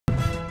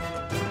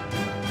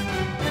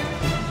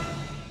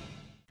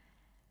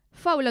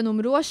F'awla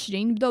numru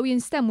 20 bdew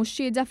jinstemmu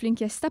x-xhieda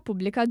fl-Inkjesta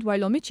Pubblika dwar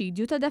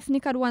l-omiċidju ta' Daphne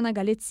Caruana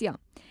Galizia.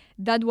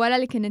 Dat wara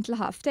li kien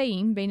intlaħaq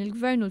ftehim bejn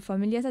il-gvern u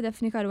l-familja ta'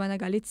 Daphne Caruana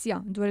Galizia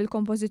dwar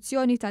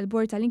il-kompożizzjoni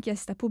tal-bord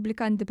tal-Inkjesta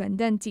Pubblika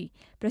Indipendenti,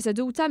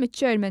 preseduta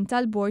miċ-Chairman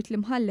tal-bord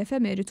l-Imħallef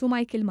Emeritu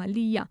Michael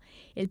Mallia,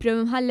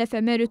 il-Prim Imħallef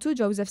Emeritu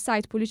Joseph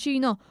Said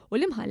Pullicino u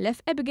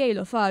l-Imħallef Abigail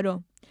Lofaro.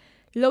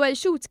 L-ewwel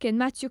xhud kien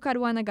Emeritu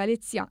Caruana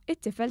Galizia,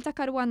 it-tifel ta'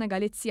 Caruana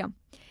Galizia.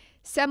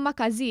 Semma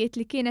każijiet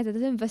li kienet qed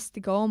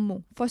tinvestiga ommu,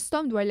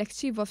 fosthom dwar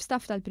l-ex-Chief of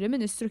Staff tal-Prim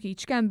Ministru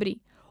Kembri,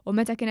 u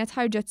meta kienet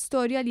ħarġet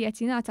storja li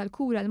qed jingħata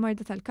l-kura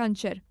l-marda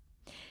tal-kanċer.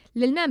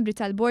 Lill-membri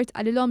tal-bord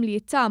qalilhom li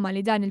jittama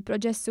li dan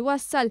il-proġess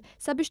iwassal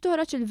sabiex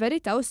toħroġ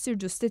il-verità u ssir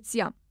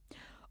ġustizzja.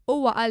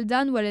 Huwa qal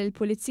dan wara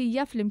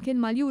l-Pulizija flimkien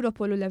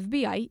mal-Europol u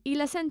l-FBI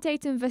ilha sentejn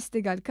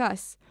tinvestiga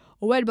l-każ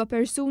u 4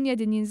 persuni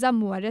qegħdin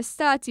jinżammu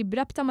arrestati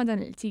b'rabta ma'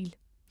 dan il-til.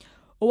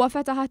 Huwa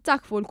fetaħ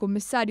attakk fuq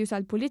il-Kummissarju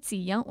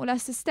tal-Pulizija u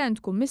l-Assistent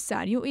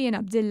Kummissarju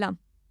Abdilla.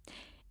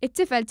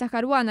 It-tifel ta'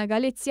 Caruana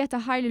Galizia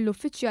taħar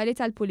lill-uffiċjali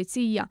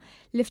tal-Pulizija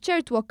li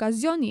f'ċertu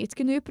okkażjonijiet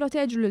kienu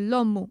jipproteġu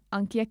lill-ommu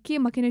anki jekk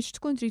ma kienx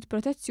tkun trid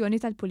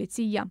protezzjoni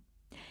tal-Pulizija.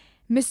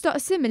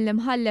 Mistoqsi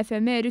mill-Imħallef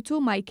Emeritu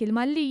Michael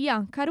Mallia,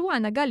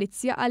 Caruana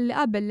Galizia qal li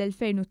qabel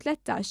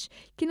l-2013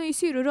 kienu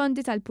jsiru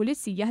rondi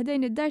tal-Pulizija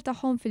ħdejn id-dar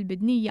tagħhom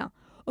fil-Bidnija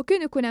u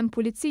kienu jkun hemm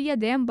pulizija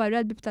dejjem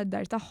barra l-bib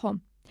tad-dar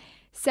tagħhom.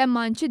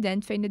 Semma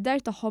inċident fejn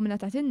id-dar tagħhom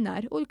ngħatat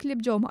in-nar u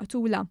l-klieb ġew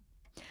maqtula.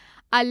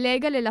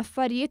 Allega li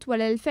l-affarijiet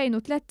wara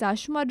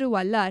l-2013 marru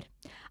għall-ar.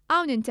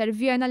 Hawn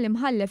intervjena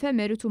l-Imħallef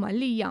Emeritu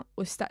Mallia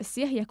u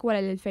staqsih jekk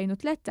wara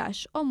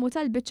l-2013 ommu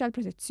talbitx għal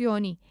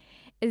protezzjoni.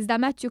 Iżda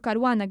Emeritu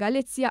Caruana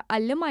Galizia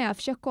qal li ma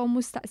jafx hekk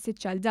ommu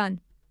staqsitx għal dan.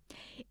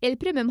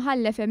 Il-Prim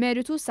Imħallef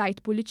Emeritu Said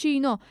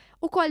Pullicino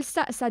ukoll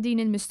staqsa din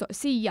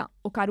il-mistoqsija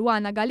u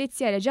Caruana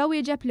Galizia reġa'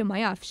 wieġeb li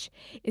ma jafx,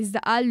 iżda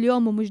qal li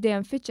ommu mhux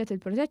dejjem fittxet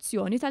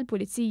il-protezzjoni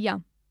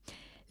tal-Pulizija.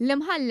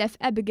 L-Imħallef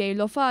Abigail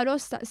Lofaro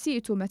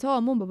staqsitu meta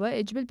ommu ma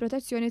beqgħetx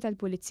bil-protezzjoni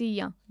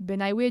tal-Pulizija,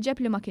 bina jwieġeb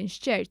li ma kienx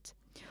ċert.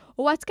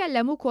 U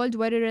tkellem ukoll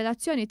dwar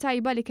ir-relazzjoni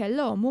tajba li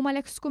kellha ommu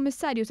mal-eks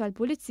Kummissarju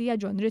tal-Pulizija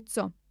John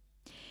Rizzo.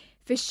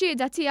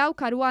 Fix-xhieda tiegħu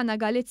Caruana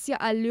Galizia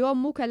qal li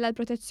ommu kellha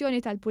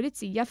l-protezzjoni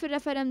tal-Pulizija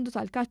fir-referendu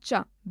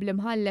tal-kaċċa.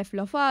 Bl-Imħallef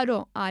Lofaro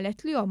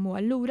qalet li ommu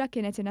allura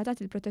kienet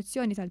ingħatat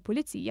il-protezzjoni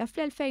tal-Pulizija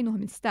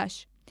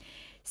fl-2015.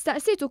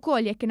 Staqsit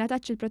ukoll jekk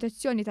ingħatatx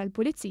il-protezzjoni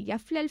tal-Pulizija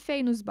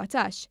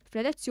fl-2017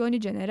 fl-elezzjoni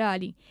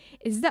ġenerali,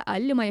 iżda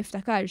qal li ma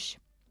jiftakarx.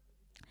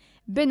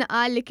 Bin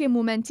qal li kien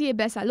mument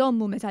jiebes għal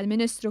ommu meta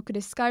l-Ministru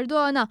Chris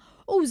Cardona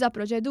uża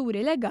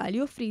proċeduri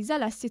legali u friża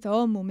l-assi ta'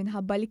 ommu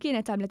minħabba li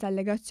kienet għamlet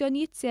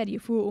allegazzjonijiet serji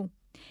fuqu.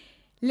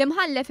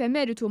 L-Imħallef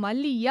Emeritu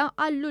Mallia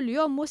qallu li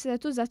ommu se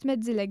tużat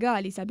mezzi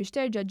legali sabiex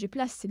terġa' ġġib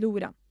l-assi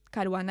lura.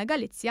 Caruana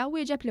Galizia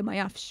wieġeb li ma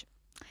jafx.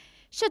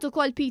 Xed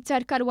ukoll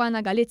Peter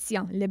Caruana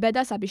Galizia li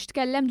beda sabiex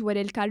tkellem dwar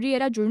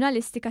il-karriera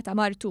ġurnalistika ta'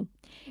 martu.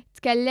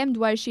 Tkellem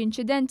dwar xi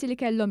inċidenti li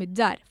kellhom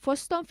id-dar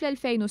fosthom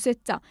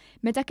fl-2006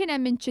 meta kien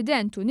hemm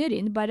inċident u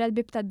nirien barra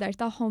l-bib tad-dar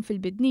tagħhom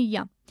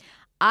fil-Bidnija.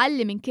 Qal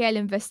li minkejja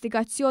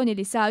l-investigazzjoni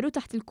li saru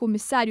taħt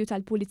il-Kummissarju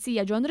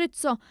tal-Pulizija John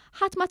Rizzo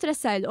ħadd ma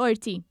tressa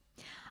l-qorti.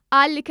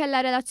 Qal li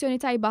kellha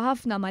relazzjoni tajba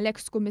ħafna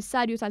mal-eks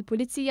Kummissarju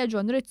tal-Pulizija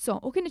John Rizzo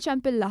u kien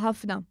iċempilha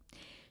ħafna.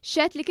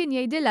 Xed li kien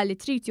jgħidilha li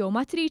trid jew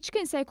ma tridx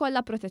kien se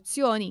jkollha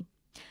protezzjoni.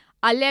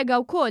 Allega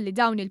wkoll li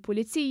dawn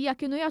il-Pulizija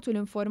kienu jagħtu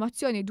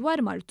l-informazzjoni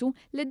dwar martu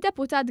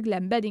lid-Deputat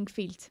Glenn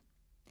Bedingfield.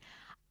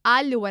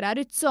 Qal li wara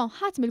Rizzo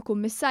ħadd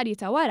mill-kummissarji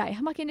ta' warajh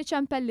ma kien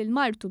iċempel lil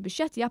martu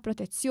biex jagħtiha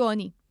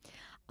protezzjoni.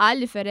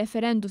 Qal li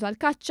fir-referendu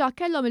tal-kaċċa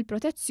kellhom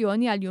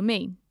il-protezzjoni għal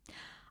jumejn.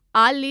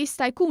 Qal li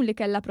jista' jkun li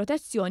kellha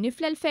protezzjoni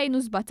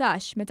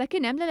fl-2017 meta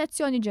kien hemm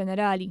l-elezzjoni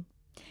ġenerali.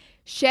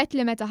 Xed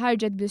li meta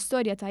ħarġet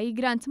bl-istorja ta'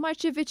 Grant ma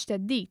rċivitx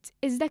teddid,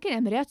 iżda kien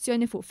hemm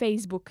reazzjoni fuq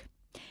Facebook.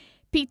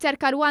 Peter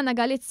Caruana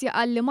Galizia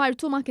qal li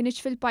martu ma kienx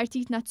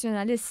fil-Partit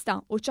Nazzjonalista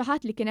u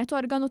ċaħat li kienet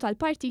organu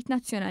tal-Partit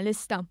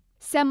Nazzjonalista.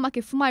 Semma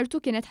kif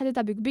martu kienet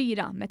ħadita bi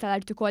kbira meta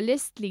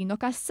l-artikolist Lino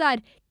Kassar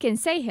kien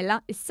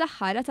sejħilha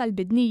is-saħħara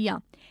tal-Bidnija,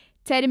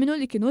 terminu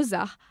li kien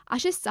użah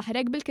għax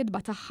issaħreg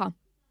bil-kitba tagħha.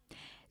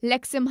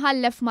 L-eks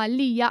Imħallef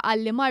Mallia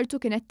qal li martu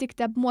kienet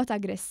tikteb b'mod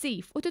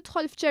aggressiv u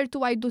tidħol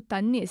f'ċertu għajdut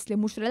tan-nies li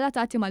mhux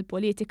relatati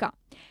mal-politika.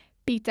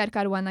 Peter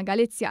Caruana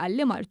Galizia qal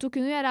li martu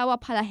kienu jarawha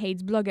bħala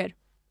hate blogger.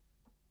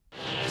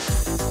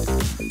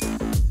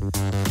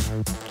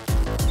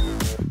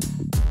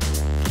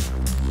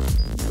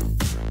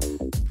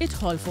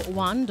 Idħol fuq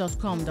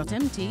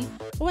one.com.mt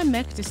u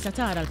hemmhekk tista'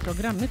 tara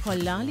l-programmi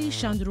kollha li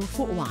jxandru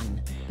fuq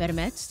One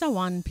permezz ta'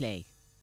 One Play.